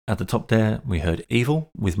At the top there, we heard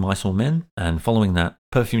Evil with Mice or Men, and following that,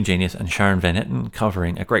 Perfume Genius and Sharon Van Etten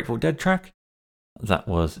covering a Grateful Dead track. That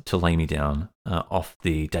was To Lay Me Down, off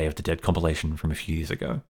the Day of the Dead compilation from a few years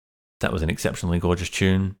ago. That was an exceptionally gorgeous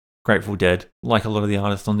tune. Grateful Dead, like a lot of the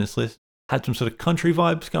artists on this list, had some sort of country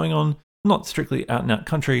vibes going on. Not strictly out and out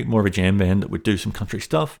country, more of a jam band that would do some country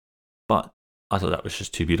stuff, but I thought that was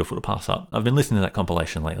just too beautiful to pass up. I've been listening to that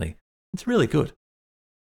compilation lately. It's really good.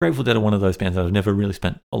 Grateful Dead are one of those bands that I've never really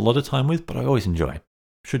spent a lot of time with, but I always enjoy.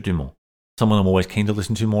 Should do more. Someone I'm always keen to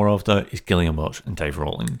listen to more of, though, is Gillian Welch and Dave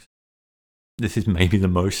Rawlings. This is maybe the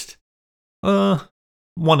most,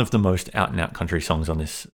 one of the most out-and-out country songs on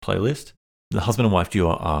this playlist. The husband and wife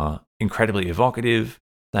duo are incredibly evocative.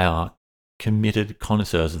 They are committed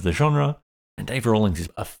connoisseurs of the genre, and Dave Rawlings is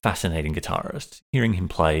a fascinating guitarist. Hearing him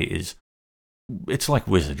play it's like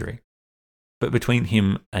wizardry. But between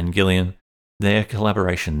him and Gillian, their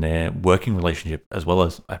collaboration, their working relationship, as well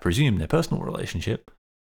as, I presume, their personal relationship,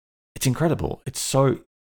 it's incredible. It's so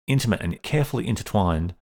intimate and carefully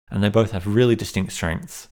intertwined, and they both have really distinct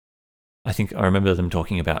strengths. I think I remember them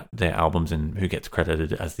talking about their albums and who gets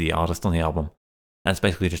credited as the artist on the album. And it's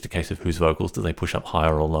basically just a case of whose vocals do they push up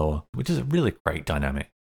higher or lower, which is a really great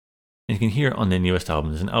dynamic. And you can hear it on their newest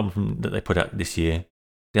album. There's an album that they put out this year.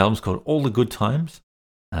 The album's called All the Good Times,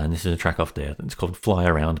 and this is a track off there that's called Fly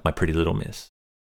Around My Pretty Little Miss.